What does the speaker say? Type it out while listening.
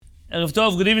Erev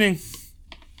Tov, good evening.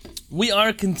 We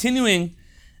are continuing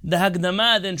the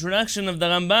Hagdama, the introduction of the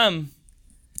Rambam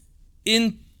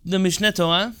in the Mishneh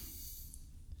Torah.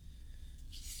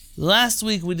 Last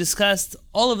week we discussed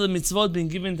all of the mitzvot being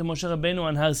given to Moshe Rabbeinu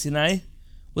on Har Sinai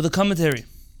with a commentary.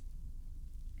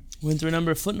 We went through a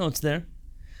number of footnotes there.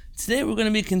 Today we're going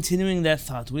to be continuing that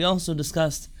thought. We also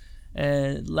discussed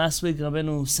last week,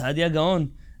 Rabbeinu Saadia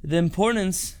Gaon, the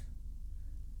importance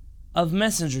of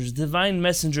messengers, divine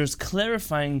messengers,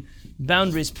 clarifying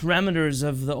boundaries, parameters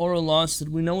of the oral law so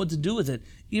that we know what to do with it.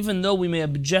 Even though we may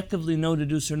objectively know to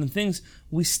do certain things,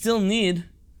 we still need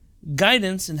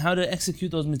guidance in how to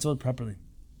execute those mitzvot properly.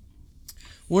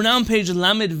 We're now on page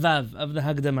Lamed Vav of the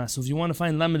Hagdama. So if you want to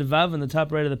find Lamed Vav on the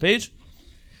top right of the page,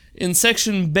 in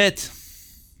section Bet.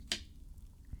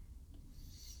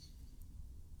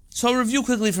 So I'll review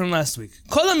quickly from last week.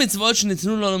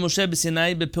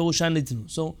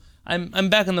 So I'm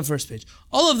back on the first page.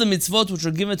 All of the mitzvot which were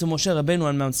given to Moshe Rabbeinu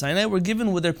on Mount Sinai were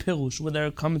given with their pirush, with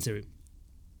their commentary.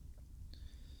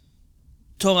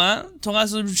 Torah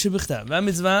זו שבכתב,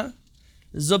 והמצווה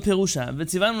זו פירושה,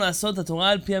 וציוונו לעשות התורה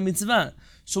על פי המצווה.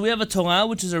 So we have a Torah,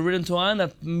 which is a written Torah, and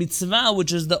a mitzvah,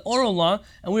 which is the oral law,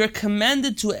 and we are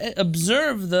commanded to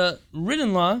observe the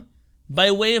written law by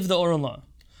way of the oral law.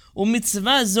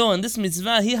 ומצווה זו, and this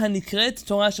mitzvah, היא הנקראת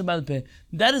תורה שבעל פה.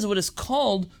 That is what is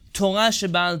called Torah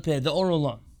שבעל פה, the oral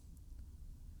law.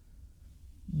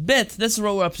 Bet, that's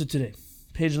what we're up to today.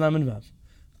 Page Lamed Vav.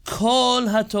 Kol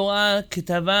HaTorah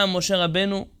Ketava Moshe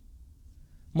Rabbeinu.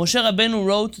 Moshe Rabbeinu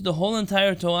wrote the whole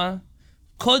entire Torah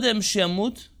Kodem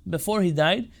Shiamut, before he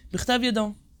died, B'chtav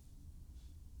Yado,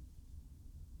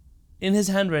 in his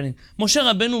handwriting. Moshe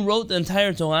Rabbeinu wrote the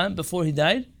entire Torah before he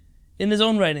died in his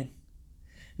own writing.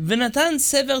 V'natan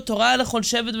Sever Torah lechol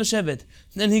shevet v'shevet.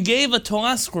 Then he gave a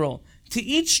Torah scroll to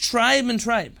each tribe and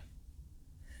tribe.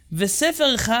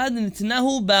 V'sefer echad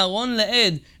nitnahu ba'aron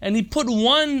le'ed, and he put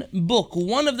one book,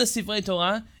 one of the Sifrei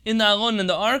Torah, in the Aron, in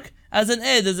the Ark, as an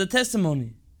ed, as a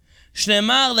testimony.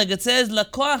 Shneimar, like it says,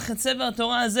 lakoach et sefer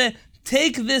Torah hazeh,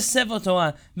 take this Sefer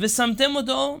Torah, v'samtem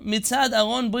oto mitzad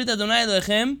Aron brit Adonai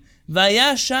Elohechem,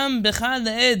 v'haya sham becha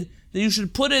le'ed, that you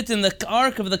should put it in the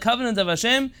Ark of the Covenant of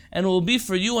Hashem, and it will be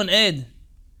for you an ed.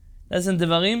 That's in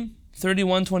Devarim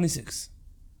 31:26.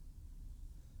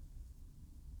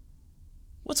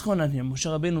 What's going on here? Moshe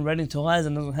Rabbeinu writing Torah as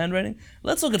another handwriting?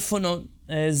 Let's look at footnote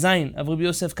Zayin of Rabbi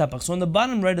Yosef Kapach. So on the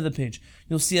bottom right of the page,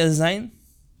 you'll see a Zayin.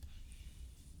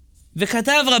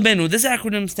 V'katav Rabbeinu. This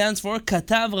acronym stands for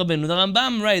Katav Rabbeinu. The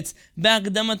Rambam writes,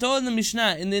 B'akdamato the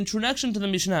Mishnah, in the introduction to the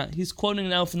Mishnah, he's quoting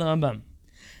now from the Rambam.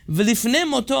 V'lifnei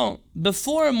moto,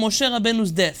 before Moshe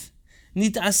Rabbeinu's death,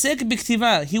 nit'asek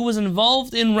b'ktiva, he was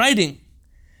involved in writing.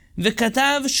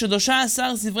 V'katav shedosha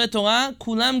asar sivrei Torah,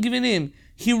 kulam givinim.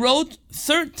 He wrote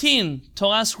 13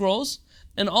 Torah scrolls,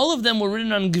 and all of them were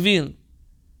written on Gvil.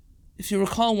 If you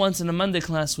recall, once in a Monday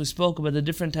class, we spoke about the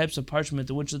different types of parchment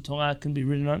to which the Torah can be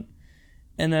written on.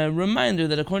 And a reminder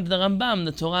that according to the Rambam,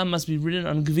 the Torah must be written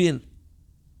on Gvil,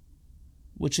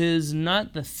 which is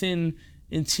not the thin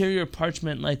interior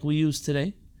parchment like we use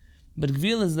today. But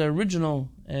Gvil is the original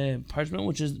parchment,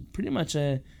 which is pretty much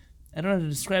I don't know how to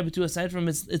describe it to you aside from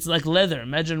it's like leather.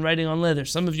 Imagine writing on leather.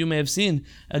 Some of you may have seen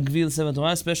a Gvil Sefer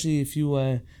Torah, especially if you,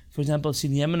 for example, see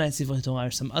the Yemenite Sefer Torah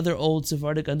or some other old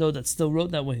Sephardic Adot that still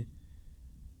wrote that way.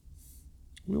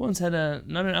 We once had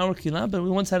not an hour Kila, but we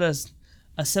once had a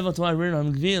Sefer Torah written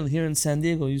on Gvil here in San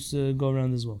Diego. Used to go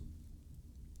around as well.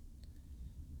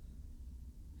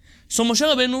 So Moshe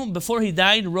Rabbeinu, before he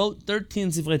died, wrote 13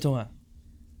 Sifrei Torah.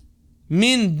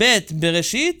 Min Bet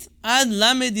Bereshit ad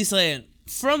Lamed Yisrael.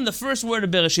 From the first word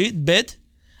of Bereshit, Bet,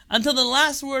 until the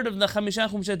last word of the Chamisha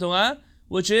Chumshei Torah,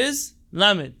 which is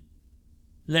Lamed.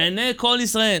 Le'enei Kol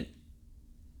Yisrael.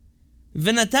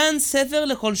 V'natan Sefer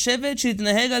leKol Shevet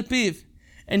sheitnaheg al piv.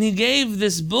 And he gave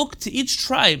this book to each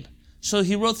tribe. So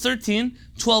he wrote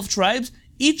 12 tribes.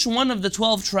 Each one of the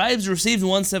 12 tribes received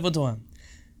one Sefer Torah.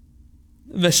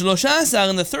 V'shlosha asar,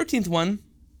 and the 13th one,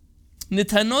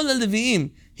 Nitano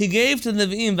leLeviim. He gave to the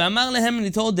Leviim, v'amar lehem, and he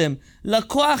told them,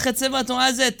 Lakoach et Sefer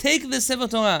Torah zeh, take this Sefer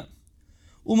Torah.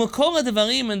 U'makor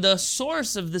HaDevarim, and the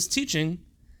source of this teaching,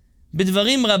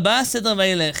 B'Dvarim Rabbah Seder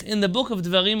Vayelech, in the book of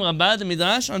Dvarim Rabbah, the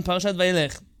Midrash on Parashat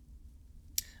Vayelech.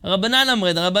 Rabbanan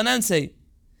Amre, the Rabbanan say,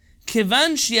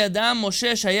 Kevan shi'yada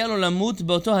Moshe shaya lo lamut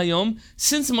be'oto hayom,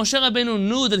 since Moshe Rabbeinu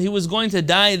knew that he was going to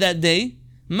die that day,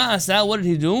 ma'asa, what did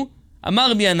he do? Amar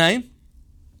Rabbi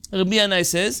Yanai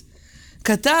says,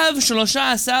 Katav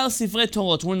 13 Sifrei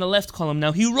Torot. We're in the left column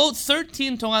now. He wrote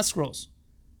 13 Torah scrolls.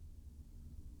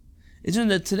 Isn't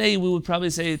that today we would probably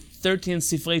say 13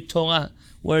 Sifrei Torah,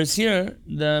 whereas here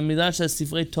the Midrash says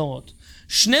Sifrei Torot.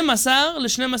 12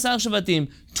 ל-12 שבטים.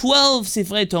 12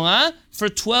 ספרי תורה for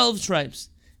 12 tribes.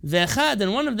 ואחד,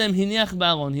 and one of them, הניח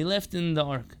בארון. He left in the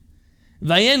ark.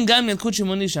 ועיין גם ילקוט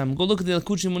שמעוני שם. Go look at the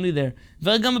ילקוט שמעוני there.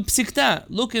 וגם בפסיקתא.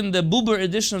 Look in the Buber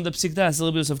edition of the פסיקתא,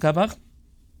 Reb Yosef Kapach.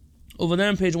 Over there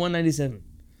on page 197.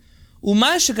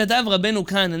 ומה שכתב רבנו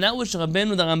כאן, and that which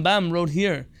רבנו the Rambam wrote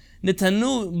here,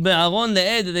 נתנו בארון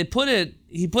לעד,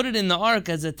 he put it in the ark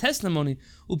as a testimony.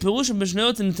 ופירוש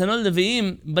במשניות נתנו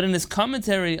ללוויים, but in his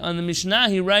commentary on the Mishnah,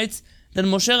 he writes that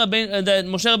Moshe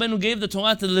Rabbeinu gave the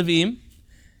Torah to the Levim.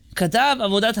 כתב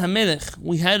עבודת המלך.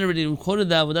 We quoted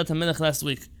the עבודת המלך last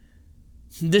week.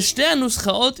 דשתי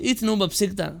הנוסחאות יתנו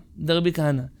בפסיקתא, דרבי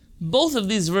כהנא. Both of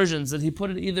these versions, that he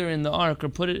put it either in the ark or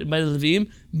put it by the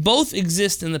Levim, both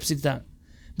exist in the פסיקתא.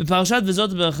 בפרשת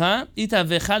וזאת ברכה, איתה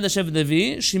ואחד השבט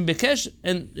לוי, שיmbekש,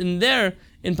 and in there,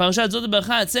 in פרשת זאת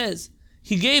ברכה, it says,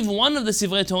 he gave one of the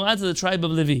ספרי תורה to the tribe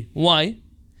of Levi. Why?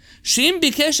 שאם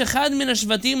ביקש אחד מן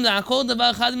השבטים לעקור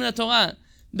דבר אחד מן התורה,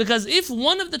 because if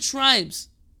one of the tribes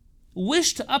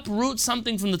wished to uproot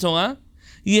something from the Torah,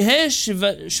 יהא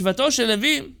שבטו של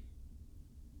לוי,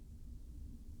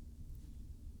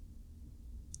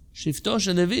 שבטו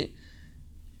של לוי,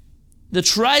 the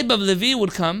tribe of Levi would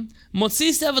come,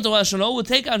 מוציא ספר תורה שלו, would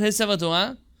take out his ספר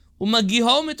תורה,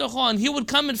 ומגיהו מתוכו, and he would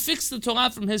come and fix the Torah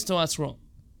from his Torah scroll.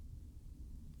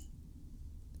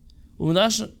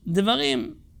 ומדרש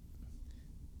דברים,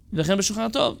 וכן בשולחן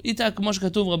טוב, איתה כמו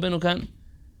שכתוב רבנו כאן,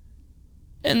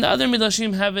 and the other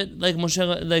midrashim have it like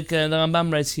the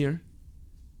Rambam writes here.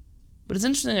 But it's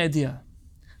an interesting idea.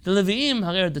 The Levi'im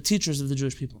are the teachers of the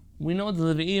Jewish people. We know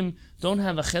the Levi'im don't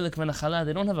have a chelik v'nachala,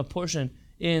 they don't have a portion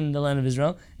in the land of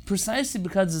Israel, precisely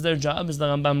because it's their job, as the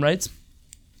Rambam writes.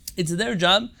 It's their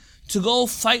job to go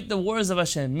fight the wars of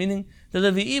Hashem, meaning the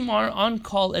Levi'im are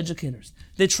on-call educators.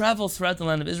 They travel throughout the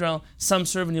land of Israel. Some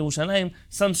serve in Yerushalayim,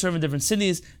 some serve in different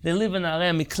cities. They live in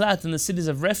Arei Miklat, in the cities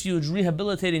of refuge,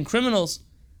 rehabilitating criminals.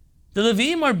 The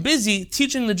Levi'im are busy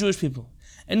teaching the Jewish people.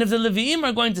 And if the Levi'im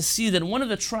are going to see that one of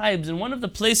the tribes in one of the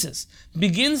places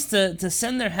begins to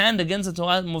send their hand against the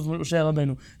Torah of Moshe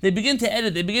Rabbeinu, they begin to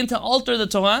edit, they begin to alter the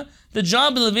Torah, the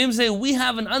job of the Levi'im say, we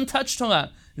have an untouched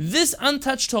Torah. This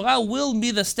untouched Torah will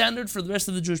be the standard for the rest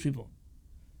of the Jewish people.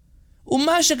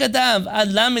 ומה שכתב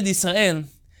עד למד ישראל,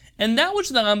 and that which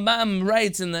the Rambam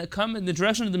writes in the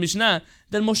introduction of the Mishnah,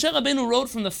 that Moshe Rabbeinu wrote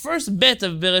from the first bet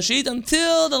of Bereshit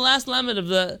until the last lamed of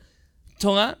the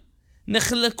Torah,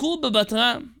 נחלקו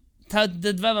בבתרה,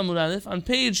 תדו עמוד א', on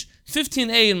page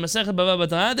 15a in מסכת בבא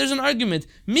בתרה, there's an argument.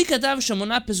 מי כתב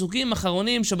 8 פסוקים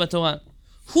אחרונים שבתורה?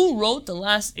 Who wrote the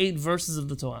last 8 verses of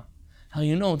the Torah? How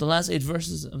you know the last 8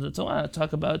 verses of the Torah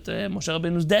talk about Moshe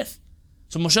Rabbeinu's death?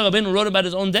 So Moshe Rabbeinu wrote about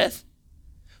his own death?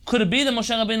 Could it be that Moshe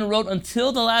Rabbeinu wrote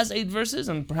until the last 8 verses,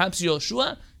 and perhaps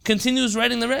Yoshua continues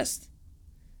writing the rest?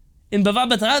 In Bava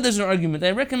Batra, there's an argument.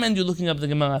 I recommend you looking up the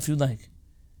Gemara if you'd like.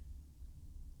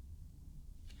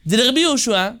 Did Rabbi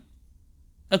Yoshua,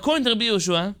 according to Rabbi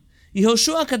Yoshua,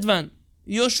 Yehoshua Katvan,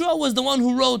 Yoshua was the one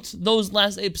who wrote those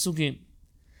last 8 psukim.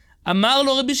 Amar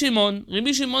lo Rabbi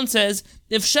Shimon says,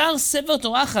 אפשר ספר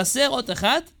תורה חסר אות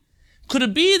אחת? Could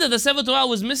it be that the Sefer Torah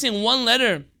was missing one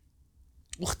letter?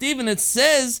 וכתיב, and it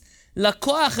says,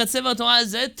 לקוח את ספר תורה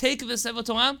הזה, take the Sefer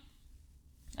Torah.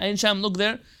 Ayin Sham, look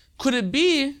there. Could it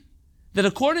be that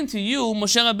according to you,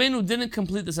 Moshe Rabbeinu didn't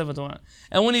complete the Sefer Torah?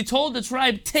 And when he told the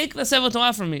tribe, take the Sefer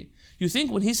Torah from me, you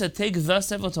think when he said, take the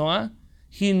Sefer Torah,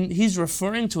 he's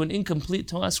referring to an incomplete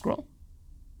Torah scroll?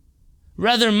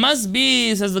 Rather, must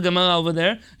be, says the Gemara over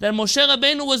there, that Moshe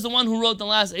Rabbeinu was the one who wrote the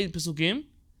last 8 Pesukim,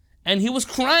 and he was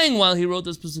crying while he wrote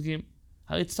those Pesukim.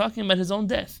 It's talking about his own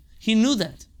death. He knew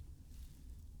that.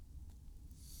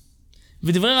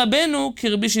 V'divrei Rabbeinu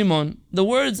ki Rabbi Shimon. The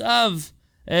words of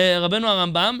Rabbeinu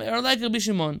Arambam are like Rabbi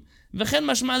Shimon. V'chen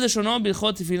mashma leshono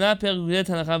b'ilchot tefillah per Yud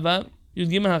halacha vav, Yud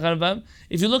gimel halacha vav.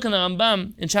 If you look in the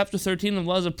Rambam, in chapter 13 of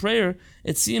Laws of Prayer,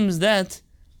 it seems that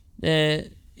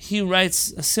he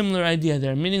writes a similar idea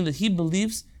there, meaning that he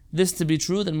believes this to be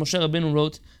true, that Moshe Rabbeinu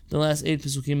wrote the last 8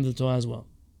 Pesukim of the Torah as well.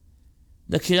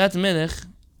 The Kirat Melech,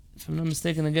 if I'm not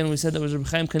mistaken, again we said that was Rabbi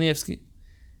Chaim Kanievsky,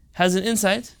 has an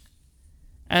insight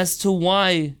as to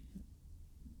why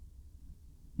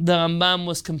the Rambam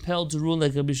was compelled to rule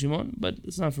like Rabbi Shimon, but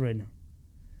it's not for right now.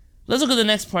 Let's look at the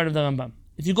next part of the Rambam.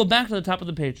 If you go back to the top of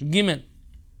the page, Gimel.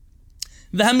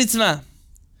 V'ha-mitzvah.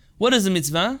 What is the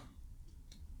mitzvah?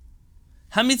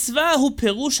 Ha-mitzvah hu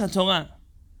perush ha-Torah.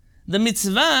 The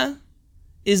mitzvah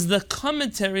is the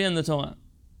commentary on the Torah.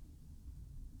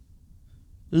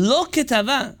 Lo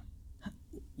ketava.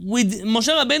 Moshe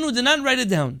Rabbeinu did not write it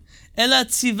down. Ela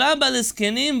tziva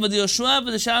b'leskenim v'Yoshua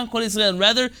v'leshar kol Yisrael.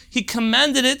 Rather, he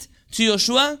commanded it to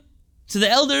Yoshua, to the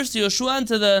elders, to Yoshua, and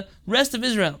to the rest of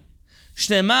Israel. It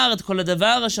says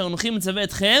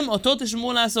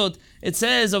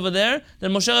over there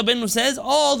that Moshe Rabbeinu says,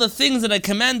 all the things that I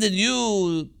commanded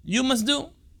you, you must do.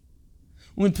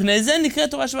 And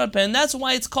that's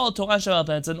why it's called Torah Sheba'al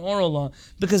Peh. It's an oral law,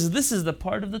 because this is the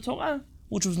part of the Torah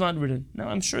which was not written. Now,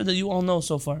 I'm sure that you all know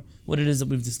so far what it is that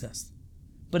we've discussed.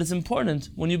 But it's important,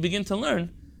 when you begin to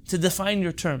learn, to define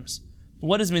your terms.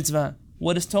 What is mitzvah?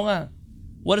 What is Torah?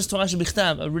 What is Torah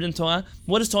Shebichtav, a written Torah?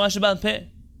 What is Torah Sheba'al Peh?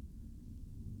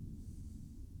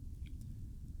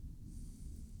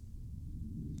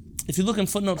 If you look in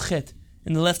footnote Chet,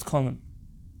 in the left column,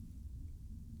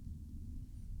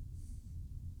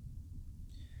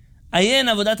 Ayen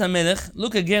Avodat HaMelech,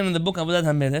 look again in the book Avodat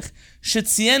HaMelech,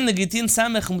 Shetziyen Legitin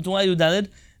Samech Mutorah Yudaled,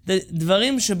 the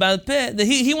Dvarim Sheba'al Peh,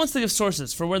 he wants to give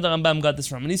sources for where the Rambam got this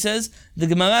from. And he says, the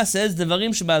Gemara says, Dvarim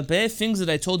Sheba'al Peh, things that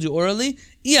I told you orally,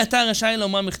 I ata rashai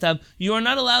lomar michtav, you are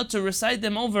not allowed to recite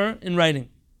them over in writing.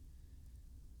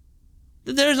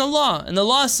 There is a law, and the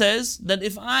law says that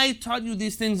if I taught you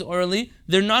these things orally,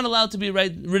 they're not allowed to be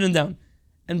written down.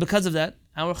 And because of that,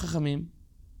 our Chachamim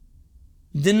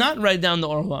did not write down the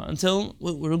oral law until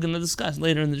we're going to discuss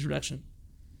later in the introduction.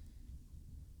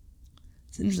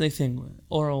 It's an interesting thing,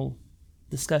 oral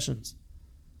discussions.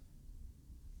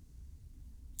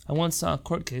 I once saw a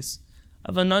court case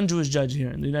of a non-Jewish judge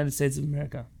here in the United States of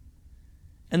America.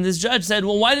 And this judge said,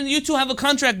 well, why didn't you two have a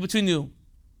contract between you?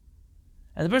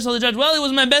 And the person told the judge, well, he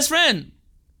was my best friend.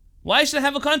 Why should I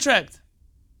have a contract?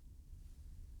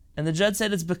 And the judge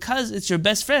said, it's because it's your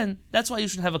best friend. That's why you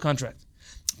should have a contract.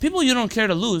 People you don't care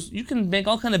to lose, you can make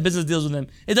all kind of business deals with them.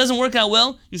 It doesn't work out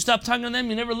well, you stop talking to them,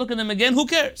 you never look at them again, who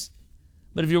cares?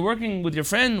 But if you're working with your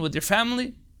friend, with your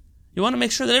family, you want to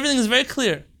make sure that everything is very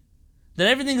clear. That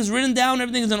everything is written down,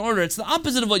 everything is in order. It's the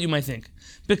opposite of what you might think.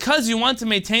 Because you want to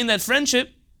maintain that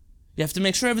friendship, you have to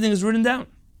make sure everything is written down.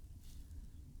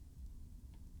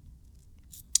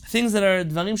 Things that are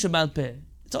Dvarim Sheba'al Peh.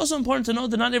 It's also important to know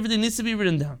that not everything needs to be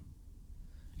written down.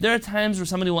 There are times where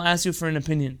somebody will ask you for an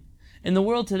opinion. In the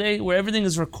world today, where everything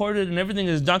is recorded and everything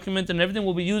is documented and everything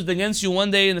will be used against you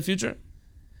one day in the future,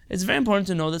 it's very important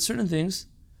to know that certain things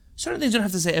you don't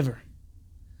have to say ever.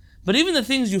 But even the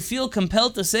things you feel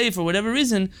compelled to say for whatever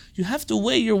reason, you have to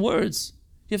weigh your words.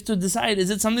 You have to decide, is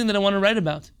it something that I want to write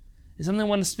about? Is it something I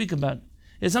want to speak about?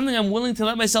 Is it something I'm willing to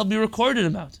let myself be recorded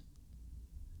about?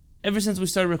 Ever since we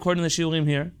started recording the shiurim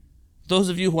here, those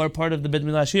of you who are part of the Bet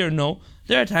Midrash here know,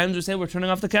 there are times we say we're turning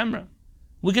off the camera.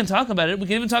 We can talk about it, we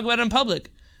can even talk about it in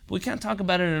public, but we can't talk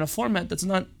about it in a format that's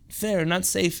not fair, not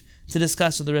safe to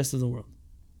discuss with the rest of the world.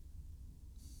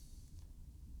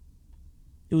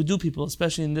 It would do people,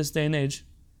 especially in this day and age,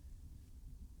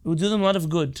 it would do them a lot of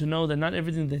good to know that not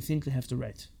everything they think they have to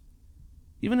write.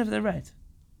 Even if they're right.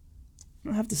 They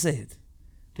don't have to say it.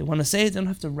 They want to say it, they don't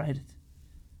have to write it.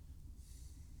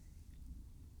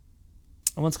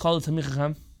 I once called a Talmid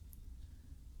Chacham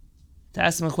to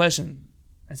ask him a question.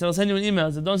 I said, I'll send you an email.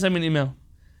 I said, don't send me an email.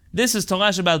 This is Torah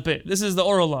Sheba'al Peh. This is the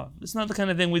oral law. This is not the kind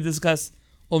of thing we discuss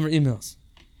over emails.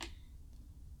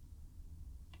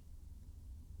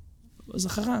 It was a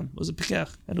Chacham. It was a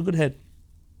Pikach. Had a good head.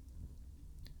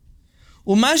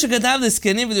 Uma shekatav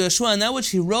l'zkenim v'Yoshua, and that which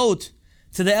he wrote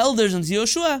to the elders and to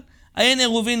Yoshua, Ayin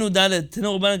Eruvin Udalet.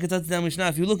 Tenu Rabbanan Ketat Tzedam Mishnah.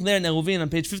 If you look there in Eruvin on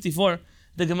page 54,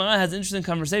 the Gemara has an interesting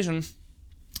conversation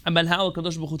about how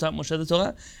Kadosh Baruch Hu taught Moshe the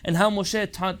Torah, and how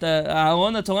Moshe taught the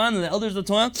Aaron the Torah and the elders the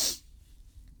Torah.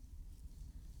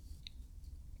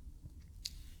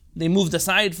 They moved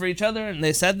aside for each other and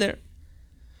they sat there.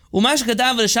 Umash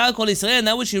Katav v'Shar Kol Yisrael, and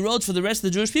that which he wrote for the rest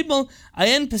of the Jewish people,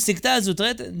 Ayin Pesikta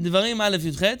Zutret Dvarim Aleph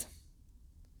Yudchet.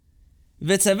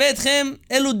 V'tzaveh etchem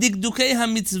elu dikdukei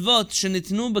hamitzvot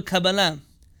shenitnu b'Kabbalah.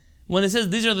 When it says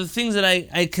these are the things that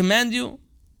I command you,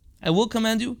 I will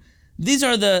command you, these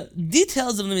are the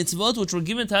details of the mitzvot which were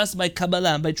given to us by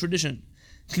Kabbalah, by tradition.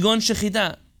 Kigon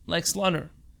shechita, like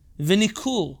slaughter.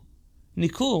 V'nikul.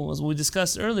 Nikul, as we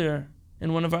discussed earlier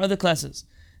in one of our other classes.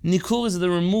 Nikul is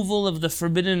the removal of the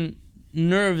forbidden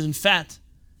nerves and fat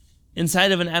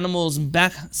inside of an animal's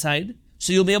backside,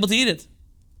 so you'll be able to eat it.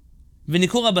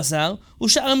 V'nikul habasar,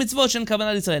 u'shar mitzvot shen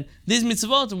Kabbalah Yisrael. These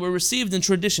mitzvot were received in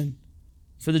tradition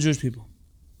for the Jewish people.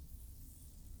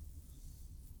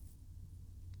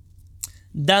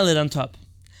 Dalet on top.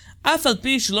 Af al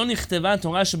pi shelo nichteva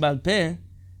Torah sheba'al peh,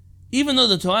 even though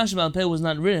the Torah sheba'al peh was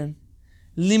not written,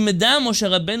 limeda Moshe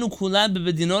Rabbeinu kula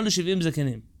bebedino l'shivim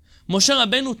zakenim. Moshe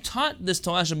Rabbeinu taught this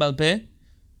Torah sheba'al peh,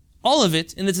 all of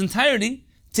it in its entirety,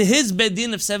 to his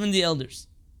bedin of 70 elders.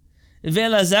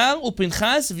 Ve'elazar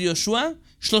u'Pinchas v'Yoshua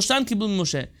shloshan kiblu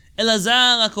Moshe.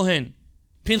 Elazar HaKohen,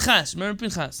 Pinchas, remember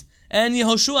Pinchas, and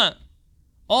Yehoshua,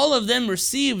 all of them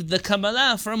received the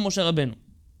Kabbalah from Moshe Rabbeinu.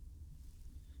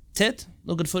 Tet,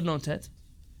 look at footnote Tet,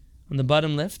 on the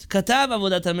bottom left. Katav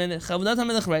Avodat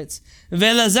HaMelech writes,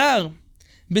 Ve'elazar,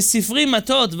 בספרי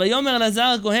מתות, ויאמר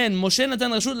אלעזר הכהן, משה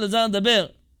נתן רשות לאלעזר לדבר.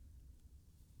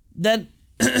 That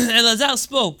Elazar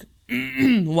spoke.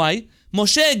 Why?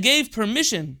 Moshe gave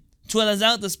permission to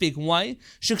Elazar to speak. Why?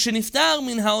 שכשנפטר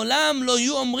מן העולם לא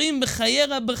יהיו אומרים בחיי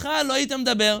רבך לא היית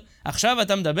מדבר. עכשיו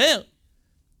אתה מדבר.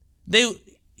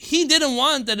 He didn't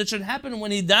want that it should happen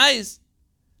when he dies.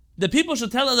 The people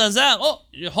should tell Elazar, oh,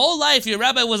 your whole life your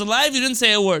rabbi was alive, you didn't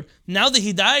say a word. Now that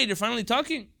he died, you're finally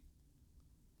talking.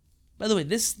 By the way,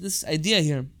 this idea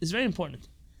here is very important.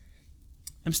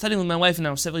 I'm studying with my wife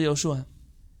now, Sefer Yoshua.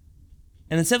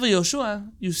 And in Sefer Yoshua,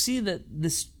 you see that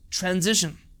this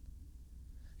transition,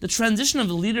 the transition of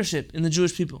the leadership in the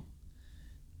Jewish people,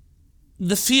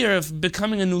 the fear of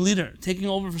becoming a new leader, taking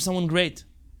over for someone great,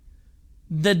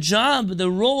 the job, the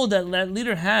role that that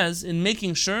leader has in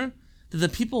making sure that the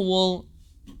people will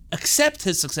accept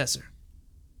his successor,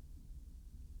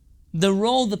 the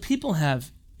role the people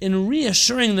have in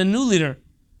reassuring the new leader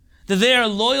that they are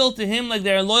loyal to him like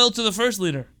they are loyal to the first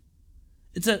leader.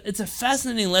 It's a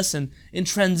fascinating lesson in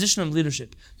transition of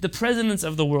leadership. The presidents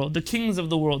of the world, the kings of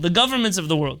the world, the governments of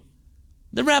the world,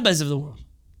 the rabbis of the world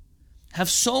have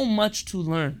so much to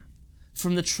learn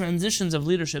from the transitions of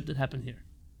leadership that happen here.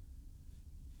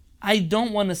 I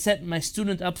don't want to set my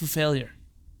student up for failure.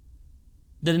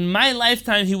 That in my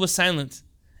lifetime he was silent,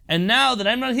 and now that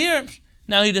I'm not here,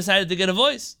 now he decided to get a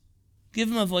voice. Give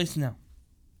him a voice now.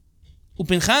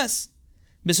 Upinchas,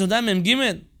 בסודה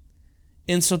מ"ג,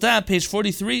 in Sotah, page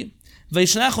 43,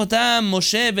 וישלח אותם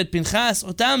משה ואת פנחס,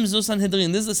 אותם זו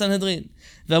סנהדרין, this is the Sanhedrin.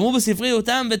 ואמרו בספרי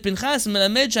אותם ואת פנחס,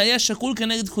 מלמד שהיה שקול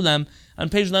כנגד כולם. On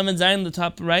page 11, Zion, the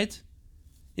top right,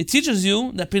 it teaches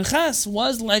you that Pinchas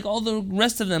was like all the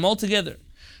rest of them all together.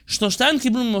 שלושתן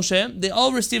קיבלו ממשה, they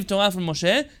all received Torah from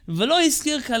Moshe, ולא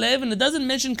הזכיר כלב, and it doesn't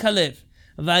mention כלב.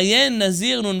 ועיין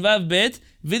נזיר נ"ו ב'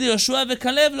 ויהושע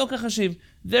וכלב לא כחשיב.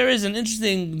 There is an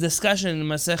interesting discussion in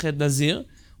Masechet Nazir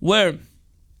where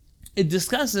it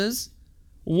discusses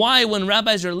why when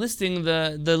rabbis are listing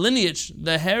the lineage,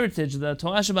 the heritage, the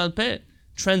Torah Sheba'al Peh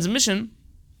transmission,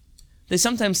 they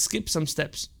sometimes skip some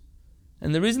steps.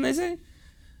 And the reason they say,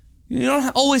 you don't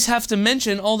always have to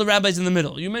mention all the rabbis in the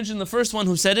middle. You mention the first one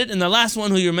who said it and the last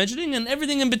one who you're mentioning, and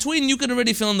everything in between you can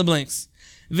already fill in the blanks.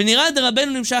 ונראה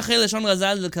דרבנו נמשך חיי לשון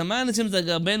רז"ל דקמן, it seems that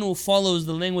Rabbeinu follows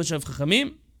the language of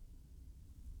Chachamim.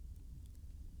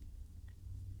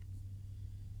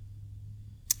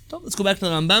 Let's go back to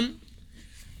the Rambam.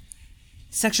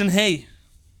 Section Hey.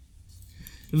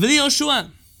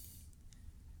 Yoshua.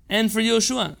 And for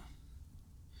Yoshua.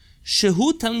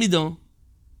 Shehu Talmido.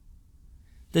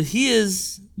 That he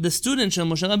is the student of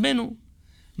Moshe Rabbeinu.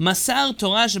 Masar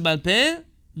Torah Sheba'al Peh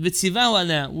v'tzivahu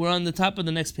aleh. We're on the top of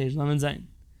the next page, Lamed Zayin.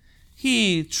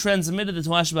 He transmitted the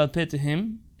Torah Sheba'al Peh to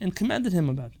him and commanded him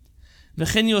about it.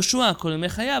 V'chen Yoshua kol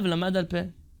yemei chayav lamad al peh.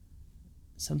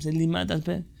 Some say limad al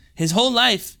peh. His whole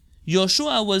life,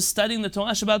 Yoshua was studying the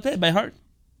Torah Sheba'al Peh by heart.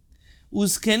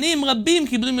 Uzkenim rabim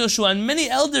kiblim Yoshua, and many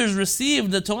elders received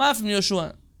the Torah from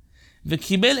Yoshua.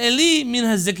 V'kibel Eli min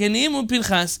hazekenim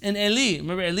u'Pinchas, and Eli,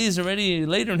 remember Eli is already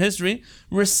later in history,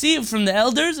 received from the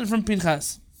elders and from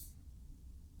Pinchas.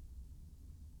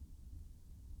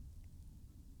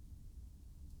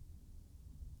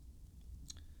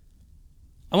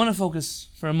 I want to focus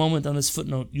for a moment on this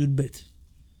footnote, Yud Bet.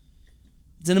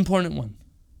 It's an important one.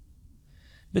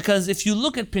 Because if you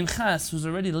look at Pinchas, who's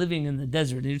already living in the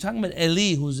desert, and you're talking about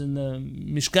Eli, who's in the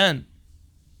Mishkan,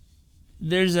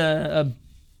 there's a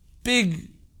big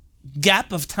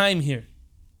gap of time here.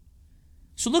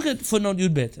 So look at footnote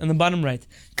Yud Bet on the bottom right.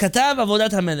 Katav Avodat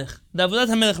HaMelech. The Avodat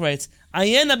HaMelech writes,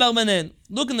 Ayen Abarbanen.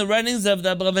 Look in the writings of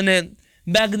the Abarbanen.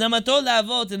 Be'akdamato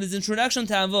la'avot, in his introduction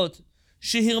to Avot,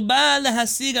 Shehirba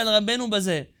lehasig al Rabbeinu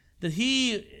bazeh, that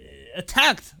he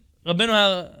attacked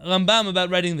Rabbeinu Rambam about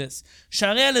writing this.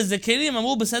 Sharei lezekelim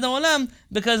amru b'seder olam,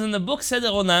 because in the book Seder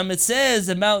Olam it says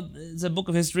about, it's a book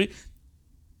of history,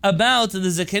 about the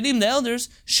zekelim, the elders,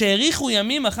 she'erichu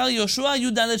yamim achar Yoshua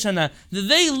yudalet shana, that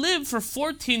they lived for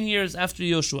 14 years after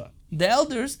Yoshua. The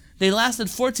elders, they lasted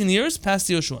 14 years past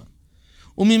Yoshua.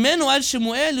 Umimenu ad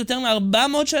Shemuel yuter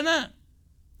m'400 shana,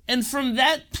 and from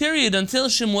that period until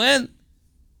Shemuel,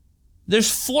 there's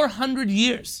 400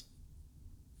 years.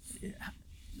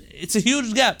 It's a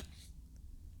huge gap.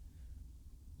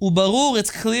 Ubarur,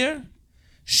 it's clear,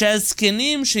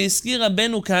 שהזקנים שהזכיר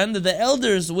רבנו כאן, that the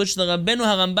elders which the Rabbeinu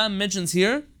HaRambam mentions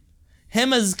here,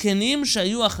 הם הזקנים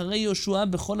שהיו אחרי יהושע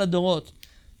בכל הדורות.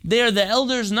 They are the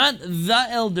elders, not the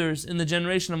elders in the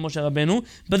generation of Moshe Rabbeinu,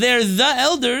 but they are the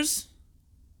elders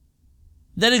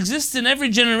that exist in every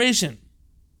generation.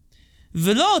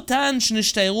 They're not the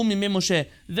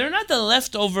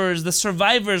leftovers, the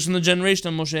survivors from the generation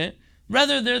of Moshe.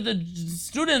 Rather, they're the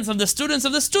students of the students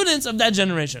of the students of that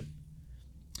generation.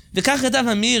 And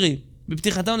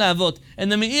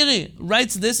the Meiri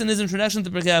writes this in his introduction to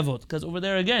Pirkei Avot, because over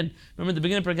there again, remember at the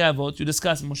beginning of Pirkei Avot, you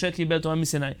discuss Moshe Kibel Torah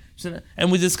Misinai, and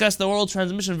we discussed the oral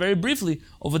transmission very briefly.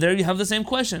 Over there you have the same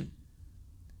question.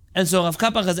 And so Rav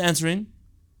Kapach is answering,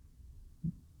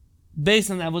 based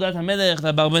on the Avodat HaMelech,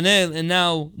 the Abarbanel, and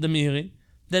now the Meiri,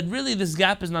 that really this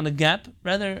gap is not a gap.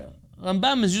 Rather,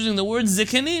 Rambam is using the word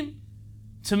Zikenim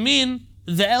to mean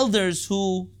the elders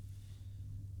who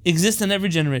exist in every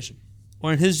generation,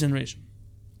 or in his generation.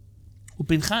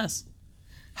 Pinchas,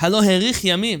 halo herich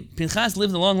yamim. Pinchas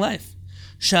lived a long life.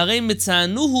 Sharei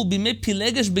mitzanuhu bimei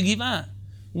Pilegesh begivah.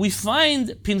 We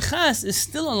find Pinchas is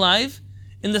still alive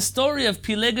in the story of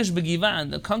Pilegesh begivah,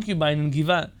 the concubine in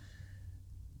Givah.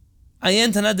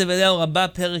 Ayen Tanat Dev Eliyahu Rabbah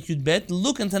Perek Yud Bet.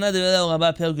 Look in Tanat Dev Eliyahu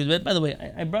Rabbah Perek Yud Bet. By the way,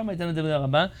 I brought my Tanat Dev Eliyahu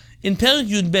Rabbah. In Perek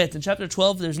Yud Bet, in chapter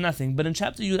 12, there's nothing. But in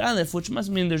chapter Yud Aleph, which must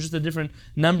mean there's just a different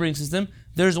numbering system,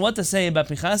 there's what to say about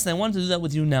Pinchas, and I want to do that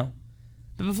with you now.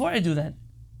 But before I do that,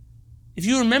 if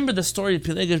you remember the story of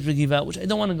Pilegesh Begivah, which I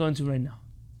don't want to go into right now,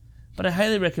 but I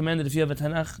highly recommend that if you have a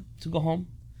Tanakh, to go home,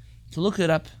 to look it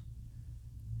up,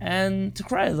 and to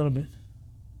cry a little bit.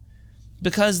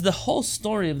 Because the whole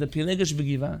story of the Pilegesh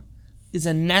Begivah is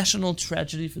a national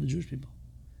tragedy for the Jewish people.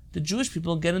 The Jewish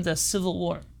people get into a civil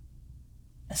war.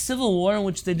 A civil war in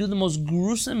which they do the most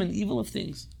gruesome and evil of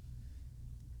things.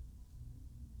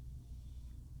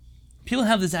 People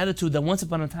have this attitude that once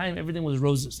upon a time everything was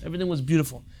roses, everything was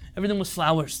beautiful, everything was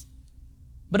flowers.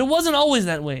 But it wasn't always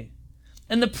that way.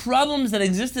 And the problems that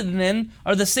existed then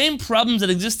are the same problems that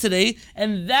exist today,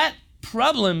 and that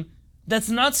problem that's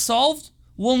not solved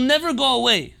will never go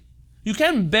away. You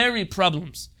can't bury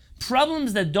problems.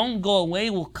 Problems that don't go away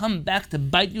will come back to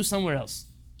bite you somewhere else.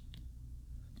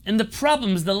 And the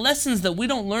problems, the lessons that we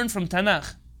don't learn from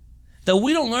Tanakh, that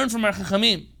we don't learn from our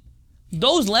Chachamim,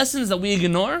 those lessons that we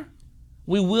ignore,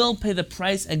 we will pay the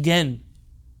price again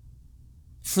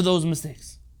for those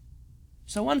mistakes.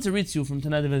 So I wanted to read to you from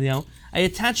Tanat Dev Eliyahu. I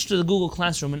attached to the Google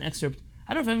Classroom an excerpt.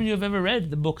 I don't know if any of you have ever read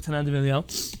the book Tanat Dev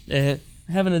Eliyahu.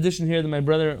 I have an edition here that my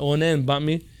brother Onen bought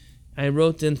me. I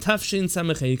wrote in Tafshin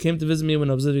Samechei. He came to visit me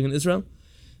when I was living in Israel.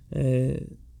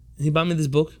 He bought me this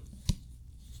book.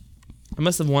 I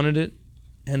must have wanted it,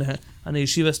 and on a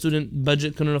yeshiva student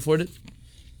budget couldn't afford it.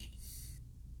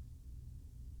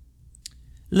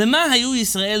 Lema hayu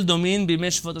Yisrael domin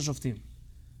b'imei shvot hashoftim.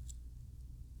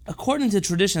 According to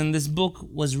tradition, this book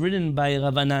was written by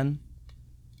Rav Anan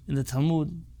in the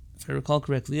Talmud, if I recall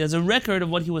correctly, as a record of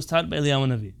what he was taught by Eliyahu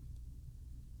Navi.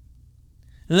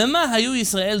 Lema hayu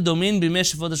Yisrael domin b'imei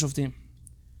shvot hashoftim.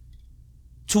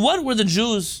 To what were the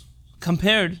Jews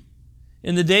compared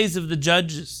in the days of the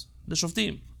judges, the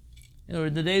shoftim, or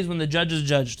the days when the judges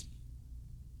judged?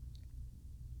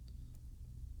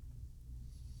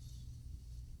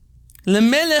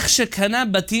 Lemelech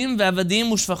shekana batim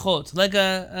ve'avadim u'shfachot, like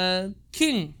a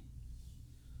king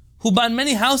who bought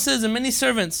many houses and many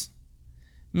servants.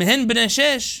 Mehen b'nei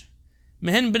shesh,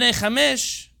 mehen b'nei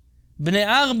chamesh, b'nei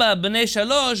arba, b'nei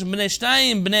shalosh, b'nei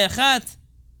shtayim, b'nei achat.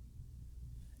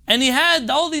 And he had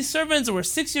all these servants that were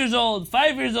 6 years old,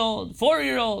 5 years old,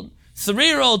 4-year-old,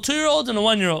 3-year-old, 2-year-old, and a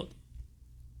 1-year-old.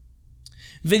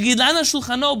 V'gidlana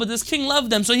shulchano, but this king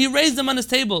loved them, so he raised them on his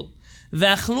table.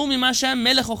 Ve'achlu mima she'am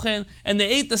melech ochel, and they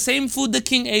ate the same food the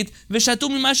king ate. Ve'shatu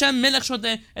mima she'am melech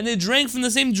shoteh, and they drank from the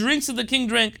same drinks that the king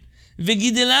drank.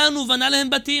 Ve'gidelanu v'ana lehem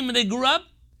batim, and they grew up,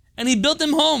 and he built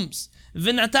them homes.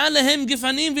 Ve'nata lehem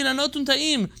gifanim v'nanot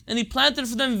u'ta'im, and he planted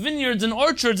for them vineyards and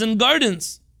orchards and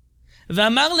gardens.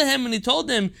 Ve'amar lehem, and he told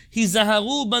them,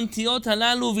 Hizaharu bantiot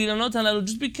halalu v'lanot halalu,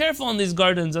 just be careful on these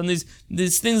gardens, on these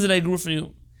things that I grew for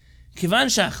you. Kivan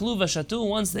she'achlu v'shatu,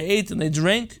 once they ate and they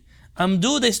drank,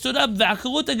 Amdu, they stood up,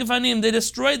 ve'akru gefanim, they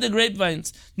destroyed the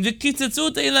grapevines,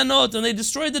 ve'kitzatzu ilanot, and they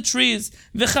destroyed the trees,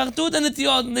 ve'chartu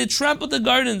netiot, and they trampled the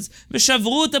gardens,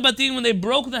 ve'shavru batim, and they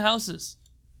broke the houses.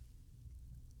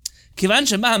 Kivan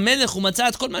sheba ha'melech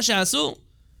u'matzat kol ma she'asu,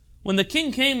 when the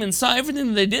king came and saw everything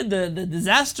that they did, the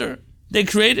disaster they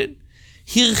created,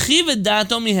 hirchiv et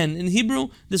da'ato mihen. In Hebrew,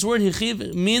 this word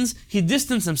hirchiv means he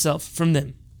distanced himself from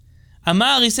them.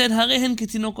 Amar, he said, Harehen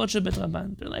kitinokot shebet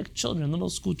rabban. They're like children, little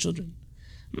school children.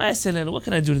 What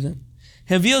can I do to them?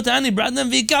 He brought them,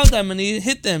 v'ikal them, and he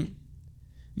hit them.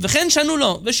 V'chen shanu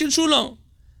lo, v'shilshu lo.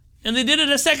 And they did it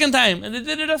a second time, and they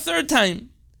did it a third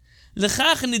time.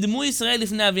 לכך נדמו ישראל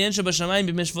לפני אביהן שבשמיים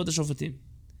בימי שפוט השופטים.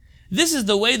 This is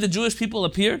the way the Jewish people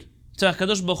appeared to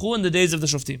HaKadosh Baruch Hu in the days of the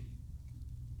Shoftim.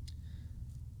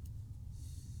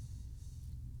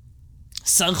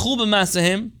 סרחו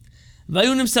במעשיהם,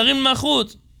 והיו נמסרים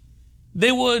למלכות.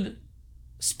 They would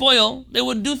spoil, they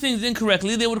would do things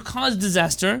incorrectly, they would cause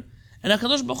disaster, and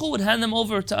HaKadosh Baruch Hu would hand them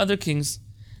over to other kings.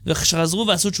 וכשחזרו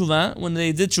ועשו תשובה, when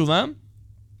they did תשובה,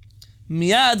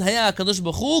 מיד היה HaKadosh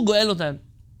Baruch Hu גואל אותם.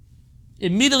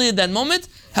 Immediately at that moment,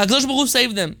 HaKadosh Baruch Hu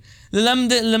saved them.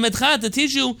 ללמדך, to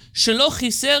teach you, שלא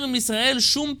חיסר מישראל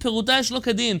שום פירוטה שלא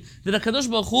כדין. That HaKadosh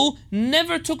Baruch Hu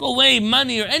never took away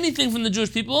money or anything from the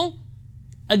Jewish people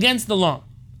against the law.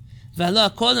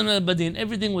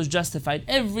 Everything was justified.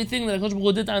 Everything that HaKadosh Baruch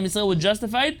Hu did to Am Yisrael was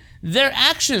justified. Their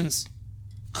actions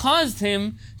caused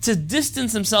him to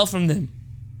distance himself from them.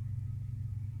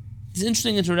 It's an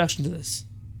interesting introduction to this.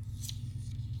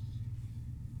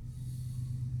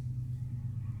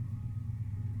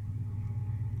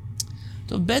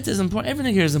 So bet is important.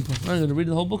 Everything here is important. I'm going to read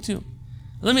the whole book to you.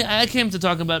 I came to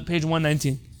talk about page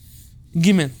 119.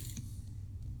 Gimel.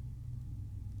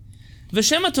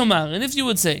 V'shema tomar, and if you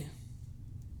would say,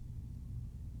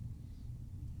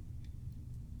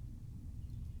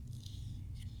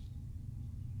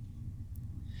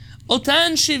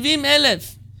 Otan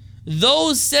 70,000,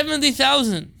 those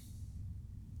 70,000,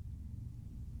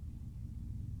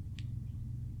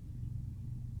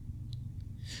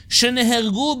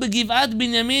 shenehergu begiv'at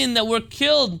Binyamin, that were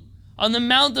killed on the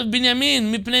mount of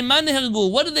Binyamin, mipnei ma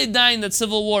nehergu. What did they die in that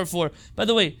civil war for? By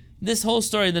the way, this whole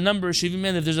story, the number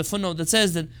 70,000, there's a footnote that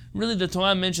says that really the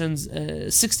Torah mentions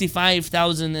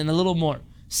 65,000 and a little more.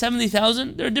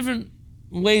 70,000, there are different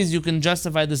ways you can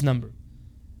justify this number.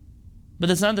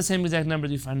 But it's not the same exact number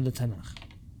that you find in the Tanakh.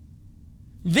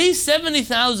 These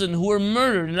 70,000 who were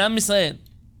murdered in Am Yisrael,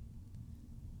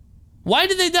 why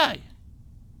did they die?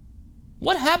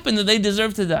 What happened that they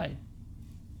deserved to die?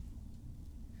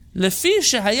 לפי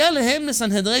שהיה להם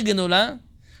לסנהדרי גדולה,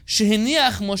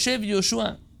 שהניח משה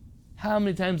ויהושע. How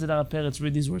many times did our parents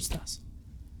read these words to us?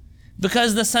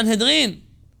 Because the Sanhedrin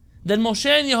that Moshe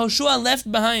and Yehoshua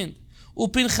left behind,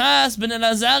 Upinchas ben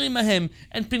Elazar imahem,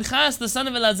 and Pinchas, the son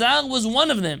of Elazar, was one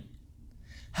of them.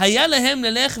 היה להם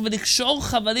ללך ולקשור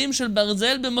חבלים של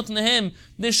ברזל במותניהם.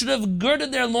 They should have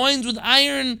girded their loins with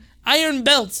iron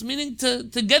belts, meaning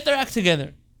to get their act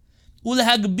together.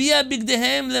 ולהגביה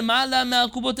בגדיהם למעלה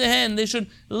מעקובותיהם. They should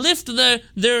lift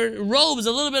their robes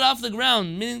a little bit off the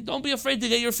ground, meaning don't be afraid to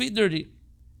get your feet dirty.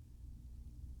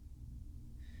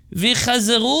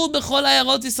 ויחזרו בכל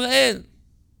עיירות ישראל.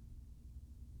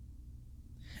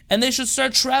 And they should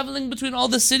start traveling between all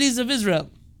the cities of Israel.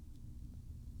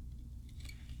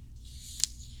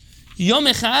 יום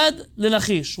אחד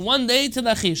ללכיש, one day to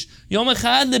Lachish, יום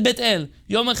אחד לבית אל,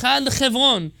 יום אחד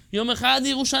לחברון, יום אחד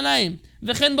לירושלים.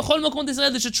 וכן בכל מקום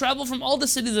ישראל, they should travel from all the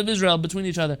cities of Israel between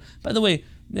each other. By the way,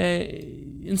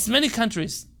 in many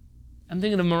countries, I'm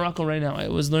thinking of Morocco right now. I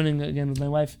was learning again with my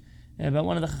wife about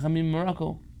one of the Chachamim in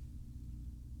Morocco.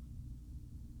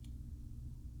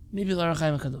 Maybe L'Or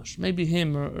HaChaim HaKadosh, maybe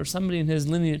him or somebody in his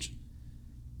lineage.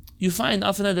 You find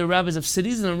often that there are rabbis of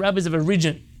cities and there are rabbis of a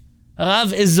region. Rav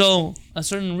Ezor, a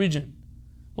certain region.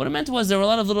 What it meant was there were a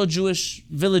lot of little Jewish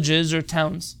villages or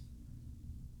towns.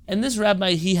 And this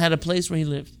rabbi, he had a place where he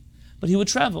lived. But he would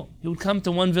travel. He would come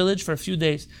to one village for a few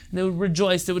days. And they would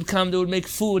rejoice. They would come. They would make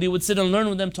food. He would sit and learn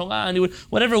with them Torah. And he would,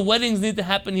 whatever weddings need to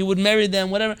happen, he would marry them,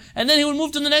 whatever. And then he would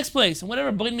move to the next place. And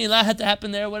whatever Brit Milah had to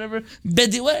happen there, whatever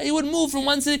Bedi, he would move from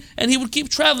one city. And he would keep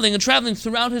traveling and traveling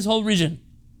throughout his whole region.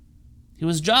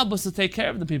 His job was to take care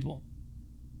of the people.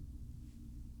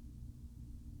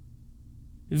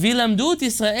 Vilamdu et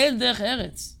Yisrael derech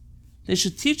eretz. They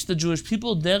should teach the Jewish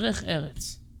people derech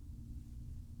eretz,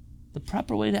 the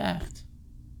proper way to act.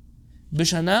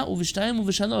 B'shana u'v'shtayim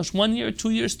u'v'shalosh. 1 year, 2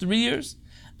 years, 3 years.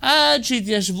 Ad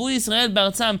she'yashvu Yisrael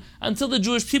b'artzam. Until the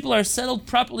Jewish people are settled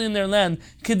properly in their land.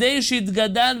 Kedei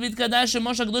she'yitgadal v'yitkadash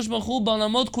shemosh HaKadosh Baruch Hu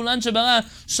ba'olamot kulan shebara.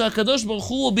 So HaKadosh Baruch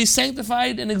Hu will be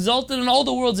sanctified and exalted in all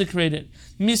the worlds He created.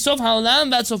 Misof ha'olam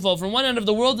v'ad sofo. From one end of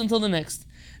the world until the next.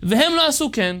 V'hem lo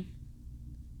asu ken.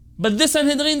 But this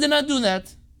Sanhedrin did not do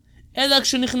that. Ela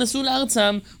k'shenichnasu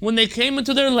la'artzam. When they came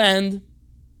into their land,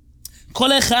 Kol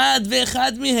echad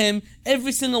ve'echad mihem,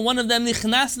 every single one of them,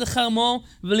 nichnas lecharmo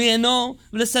v'lieno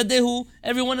v'lesadehu,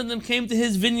 every one of them came to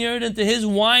his vineyard and to his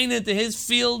wine and to his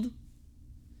field.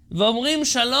 V'omrim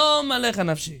shalom alecha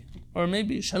nafshi, or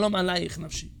maybe shalom alayich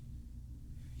nafshi.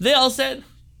 They all said,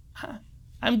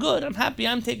 I'm good, I'm happy,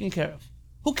 I'm taken care of.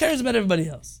 Who cares about everybody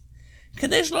else?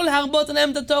 Kadesh lo leharbot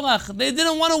alehem tatorach. They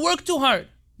didn't want to work too hard.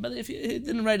 But if he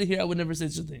didn't write it here, I would never say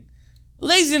such a thing.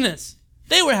 Laziness.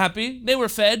 They were happy, they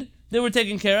were fed, they were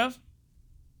taken care of.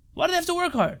 Why do they have to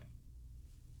work hard?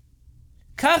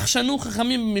 כך שנו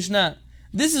חכמים במשנה.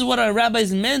 This is what our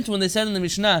rabbis meant when they said in the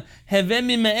Mishnah, הווה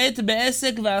ממעט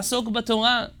בעסק ועסוק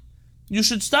בתורה. You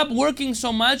should stop working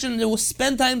so much and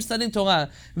spend time studying Torah.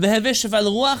 והווה שפל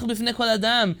רוח בפני כל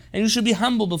אדם. And you should be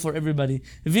humble before everybody.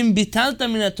 ואם ביטלת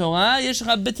מן התורה, יש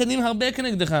לך בטלים הרבה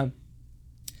כנגדך.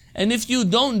 And if you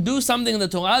don't do something in the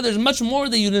Torah, there's much more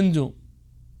that you didn't do.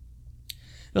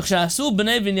 וכשעשו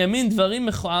בני בנימין דברים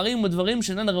מכוערים ודברים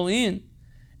שאינם ראויים,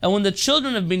 and when the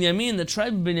children of Binyamin, the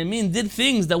tribe of Binyamin, did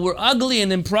things that were ugly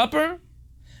and improper,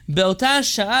 באותה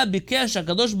שעה ביקש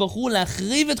הקדוש ברוך הוא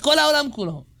להחריב את כל העולם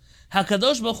כולו.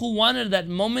 הקדוש ברוך הוא wanted that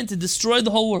moment to destroy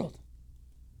the whole world.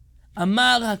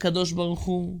 אמר הקדוש ברוך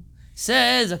הוא,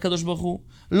 says הקדוש ברוך הוא,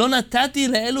 לא נתתי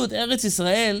לאלו את ארץ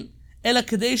ישראל, אלא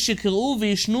כדי שקראו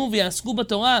וישנו ויעסקו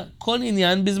בתורה, כל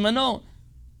עניין בזמנו,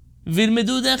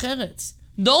 וילמדו דרך ארץ.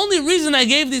 The only reason I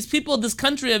gave these people this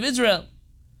country of Israel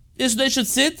is they should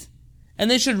sit, and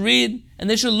they should read, and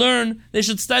they should learn, they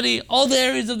should study all the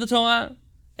areas of the Torah,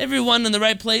 everyone in the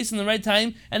right place, in the right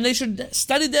time, and they should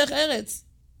study Derech Eretz.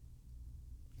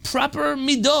 Proper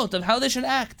midot of how they should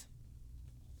act.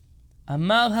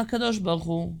 Amar HaKadosh Baruch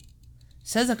Hu,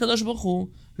 says HaKadosh Baruch Hu,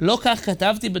 לא כך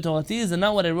כתבתי בתורתי, is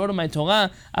not what I wrote in my Torah,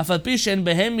 אף על פי שאין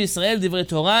בהם בישראל דברי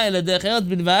תורה, אלא דרך ארץ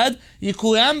בלבד,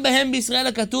 יקוים בהם בישראל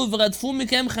הכתוב, ורדפו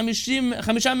מכם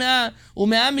 500,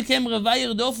 ו100 מכם רבע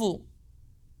ירדופו.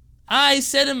 I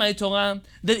said in my Torah,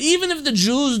 that even if the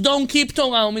Jews don't keep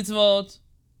Torah or mitzvot,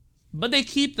 but they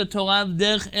keep the Torah of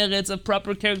derech eretz, of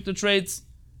proper character traits.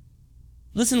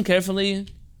 Listen carefully,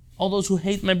 all those who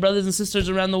hate my brothers and sisters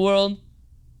around the world,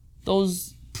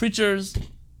 those preachers,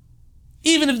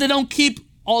 even if they don't keep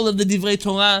all of the Divrei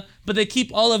Torah, but they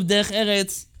keep all of Derech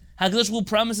Eretz, HaKadosh Baruch Hu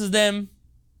promises them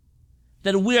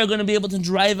that we are going to be able to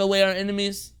drive away our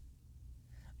enemies.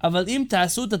 אבל אם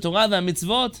תעשו את התורה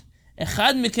והמצוות,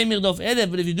 אחד מכם ירדוף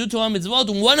 1,000, but if you do Torah and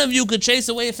mitzvot, one of you could chase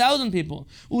away 1,000 people.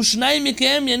 ושניים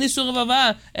מכם יניסו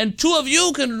רבבה, and 2 of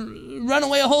you can run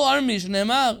away a whole army,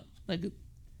 שנאמר.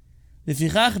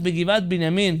 לפיכך בגבעת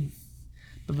בנימין,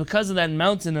 but because of that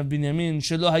mountain of Binyamin,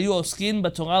 שלא היו עוסקים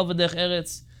בתורה ובדרך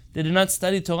ארץ, they did not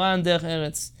study Torah and דרך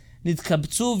ארץ,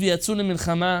 נתקבצו ויצאו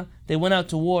למלחמה, they went out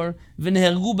to war,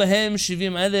 ונהרגו בהם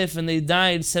 70,000, and they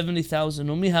died 70,000,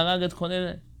 ומי הרג את כל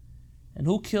אלה? And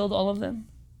who killed all of them?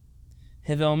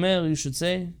 הווה אומר, you should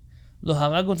say, לא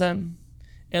הרג אותם,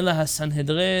 אלא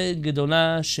הסנהדרי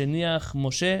גדולה שניח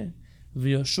משה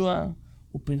ויהושע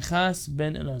ופנחס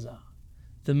בן אלעזר.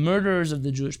 The murderers of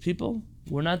the Jewish people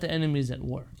were not the enemies at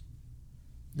war.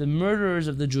 The murderers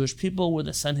of the Jewish people were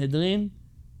the Sanhedrin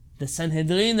that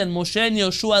Moshe and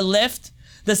Yoshua left,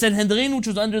 the Sanhedrin which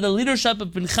was under the leadership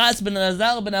of Pinchas ben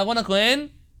Elazar ben Aaron HaKohen.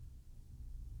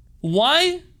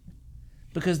 Why?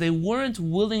 Because they weren't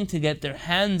willing to get their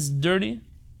hands dirty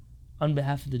on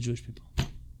behalf of the Jewish people.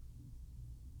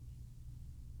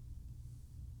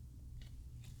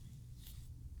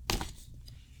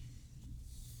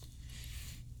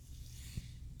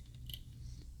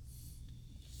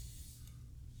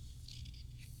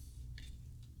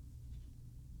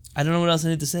 I don't know what else I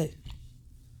need to say.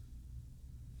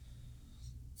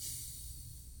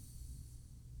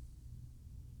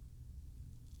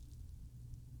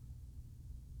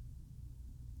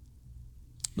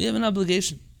 We have an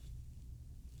obligation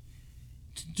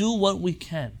to do what we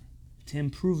can to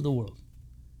improve the world,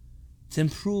 to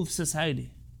improve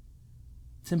society,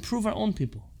 to improve our own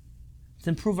people, to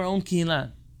improve our own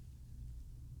kihila,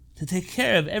 to take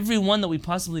care of everyone that we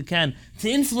possibly can, to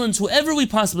influence whoever we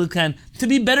possibly can, to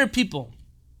be better people.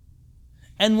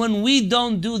 And when we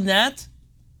don't do that,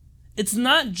 it's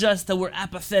not just that we're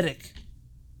apathetic.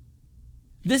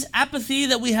 This apathy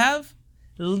that we have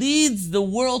leads the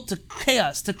world to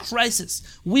chaos, to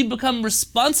crisis. We become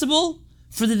responsible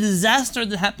for the disaster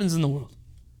that happens in the world.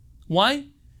 Why?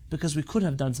 Because we could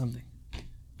have done something,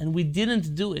 and we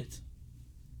didn't do it.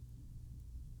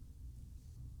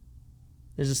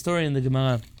 There's a story in the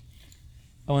Gemara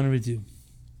I want to read to you.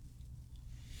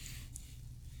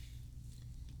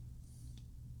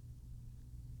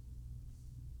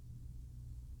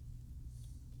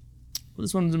 Well,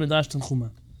 this one is the Midrash Tanchuma.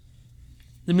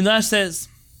 The Midrash says,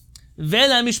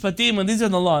 Ve'ela mishpatim, and these are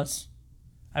the laws.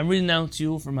 I'm reading now to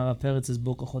you from Harav Peretz's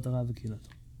book, Ochot Harav V'Kilato.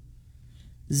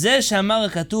 זה שאמר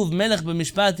הכתוב, מלך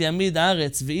במשפט יעמיד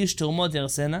הארץ ואיש תרומות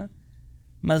ירסנה,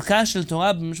 מלכה של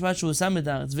תורה במשפט שהוא שם את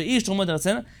הארץ, ואיש תרומות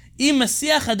ירסנה, אם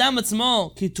מסיח אדם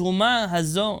עצמו, כי תרומה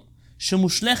הזו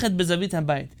שמושלכת בזווית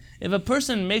הבית. If a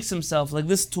person makes himself like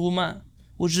this תרומה,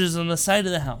 which is on the side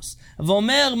of the house.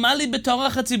 V'omer mali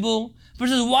b'torach hatzibur.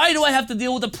 Versus, why do I have to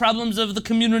deal with the problems of the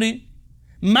community?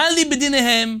 Mali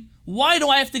b'dinehem. Why do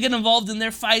I have to get involved in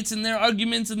their fights and their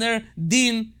arguments and their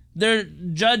din, their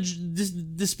judge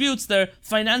disputes, their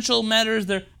financial matters,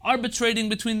 their arbitrating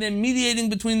between them, mediating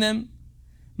between them?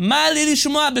 Mali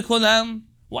lishma b'kolam.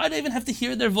 Why do I even have to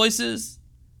hear their voices?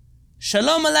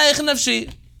 Shalom alayich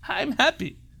nafshi. I'm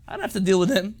happy. I don't have to deal with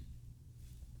them.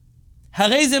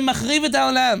 Harei ze machriv et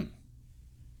ha'olam.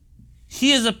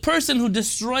 He is a person who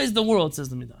destroys the world, says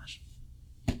the Midrash.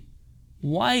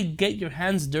 Why get your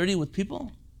hands dirty with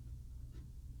people?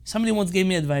 Somebody once gave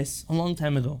me advice a long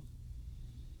time ago.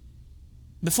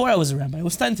 Before I was a rabbi, I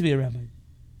was starting to be a rabbi.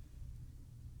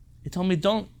 He told me,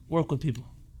 don't work with people.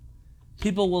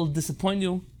 People will disappoint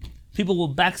you. People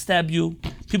will backstab you.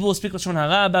 People will speak lashon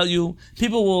hara about you.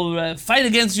 People will fight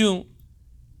against you.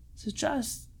 So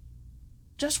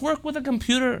just work with a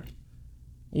computer.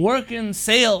 Work in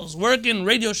sales. Work in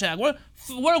Radio Shack. Work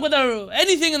with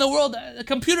anything in the world. A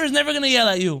computer is never going to yell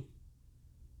at you.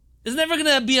 It's never going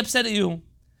to be upset at you.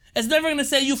 It's never going to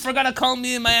say, you forgot to call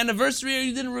me in my anniversary, or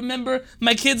you didn't remember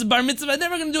my kid's bar mitzvah. It's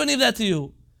never going to do any of that to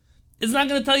you. It's not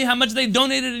going to tell you how much they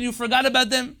donated and you forgot about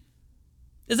them.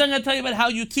 It's not going to tell you about how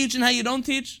you teach and how you don't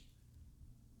teach.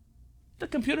 The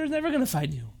computer is never going to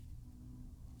fight you.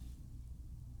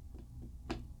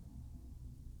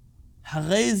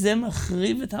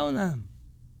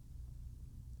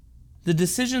 The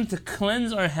decision to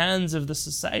cleanse our hands of the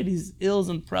society's ills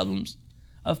and problems,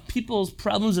 of people's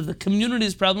problems, of the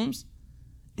community's problems,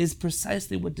 is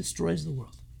precisely what destroys the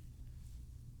world.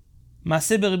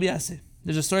 There's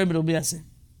a story about Rabbi Yaseh.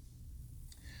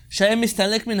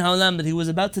 That he was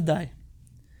about to die.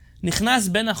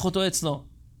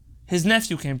 His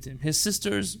nephew came to him, his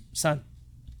sister's son.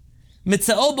 He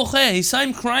saw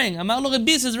him crying.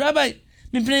 Rabbi says, Rabbi,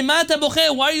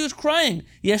 why are you crying?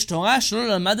 Is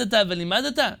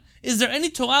there any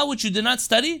Torah which you did not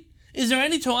study? Is there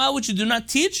any Torah which you do not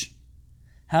teach?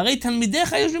 Rabbi,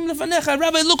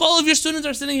 look, all of your students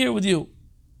are sitting here with you.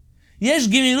 Is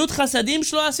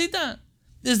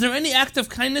there any act of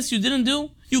kindness you didn't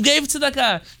do? You gave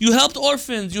tzedakah, you helped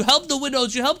orphans, you helped the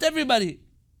widows, you helped everybody.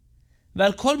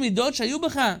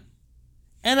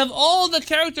 And of all the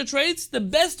character traits, the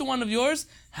best one of yours,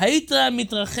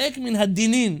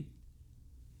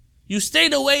 you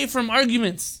stayed away from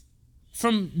arguments,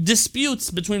 from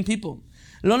disputes between people.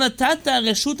 You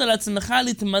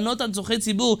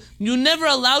never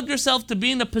allowed yourself to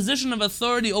be in a position of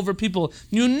authority over people.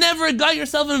 You never got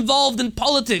yourself involved in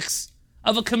politics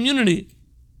of a community.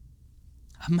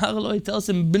 He tells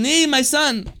him, Bnei, my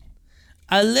son,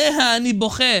 aleha ani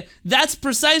boche. That's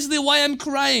precisely why I'm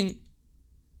crying.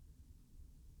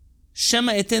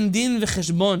 Shema eten din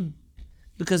v'cheshbon.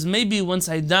 Because maybe once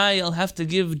I die, I'll have to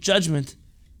give judgment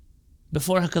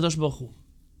before HaKadosh Baruch Hu.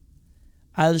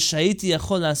 Al שהייתי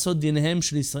יכול לעשות דיניהם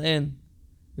של ישראל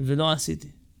ולא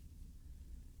עשיתי.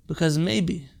 Because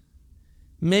maybe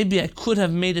I could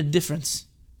have made a difference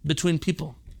between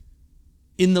people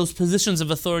in those positions of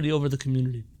authority over the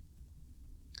community.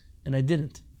 And I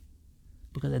didn't.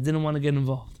 Because I didn't want to get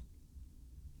involved.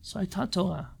 So I taught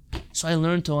Torah. So I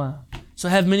learned Torah. So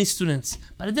I have many students.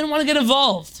 But I didn't want to get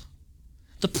involved.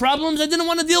 The problems, I didn't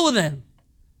want to deal with them.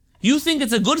 You think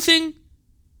it's a good thing?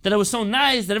 That I was so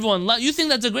nice, that everyone loved. You think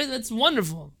that's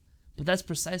wonderful. But that's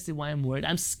precisely why I'm worried.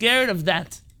 I'm scared of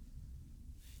that.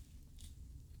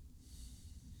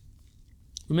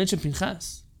 We mentioned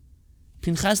Pinchas.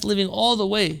 Pinchas living all the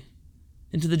way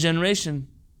into the generation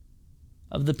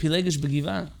of the Pilegesh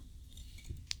Begivah.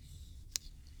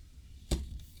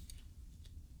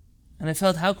 And I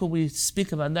felt, how could we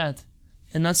speak about that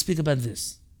and not speak about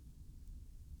this?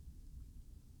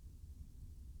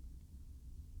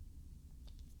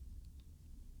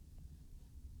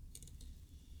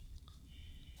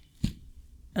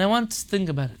 And I want to think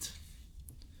about it.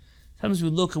 Sometimes we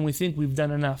look and we think we've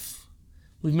done enough.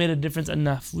 We've made a difference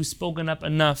enough. We've spoken up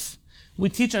enough. We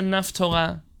teach enough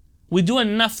Torah. We do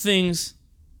enough things.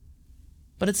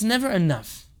 But it's never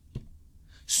enough.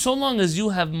 So long as you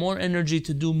have more energy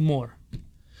to do more.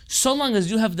 So long as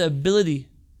you have the ability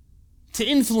to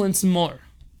influence more.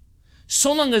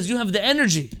 So long as you have the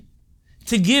energy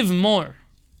to give more.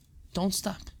 Don't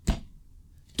stop.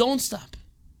 Don't stop.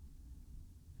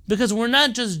 Because we're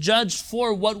not just judged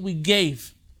for what we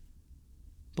gave,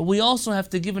 but we also have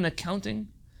to give an accounting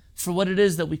for what it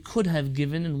is that we could have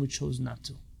given and we chose not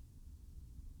to.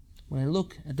 When I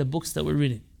look at the books that we're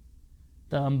reading,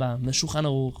 the Rambam, the Shulchan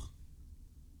Aruch,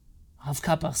 Rav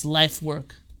Kapach's life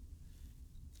work,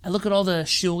 I look at all the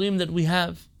shiurim that we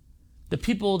have, the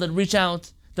people that reach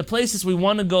out, the places we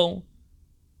want to go,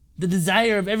 the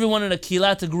desire of everyone in a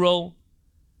kehillah to grow.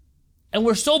 And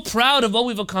we're so proud of what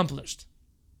we've accomplished.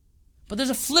 But there's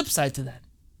a flip side to that.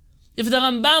 If the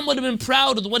Rambam would have been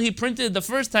proud of what he printed the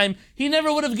first time, he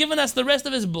never would have given us the rest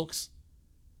of his books.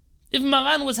 If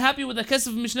Maran was happy with the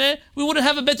Kesef Mishneh, we wouldn't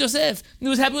have a Bet Yosef. If he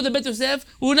was happy with the Bet Yosef,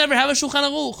 we would never have a Shulchan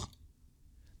Aruch.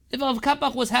 If Rav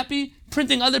Kapach was happy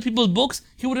printing other people's books,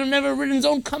 he would have never written his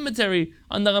own commentary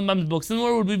on the Rambam's books. Then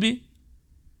where would we be?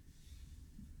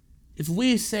 If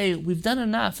we say, we've done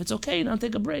enough, it's okay, now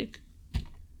take a break.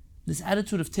 This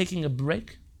attitude of taking a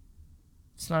break,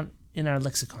 it's not in our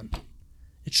lexicon.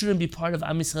 It shouldn't be part of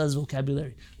Am Yisrael's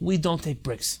vocabulary. We don't take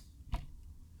breaks.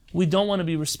 We don't want to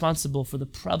be responsible for the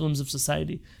problems of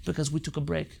society because we took a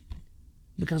break,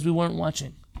 because we weren't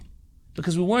watching,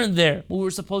 because we weren't there when we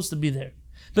were supposed to be there,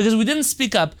 because we didn't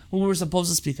speak up when we were supposed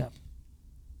to speak up.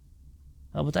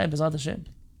 Rabotai, B'ezrat Hashem,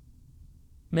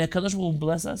 may HaKadosh Baruch Hu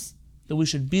bless us that we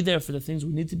should be there for the things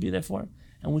we need to be there for,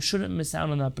 and we shouldn't miss out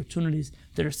on the opportunities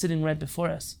that are sitting right before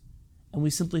us, and we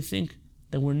simply think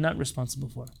that we're not responsible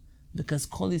for. Because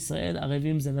Kol Yisrael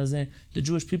Arevim Ze Lazeh, the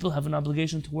Jewish people have an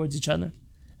obligation towards each other,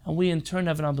 and we in turn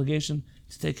have an obligation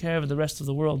to take care of the rest of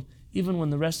the world, even when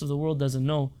the rest of the world doesn't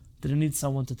know that it needs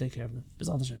someone to take care of them.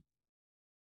 B'ezrat Hashem.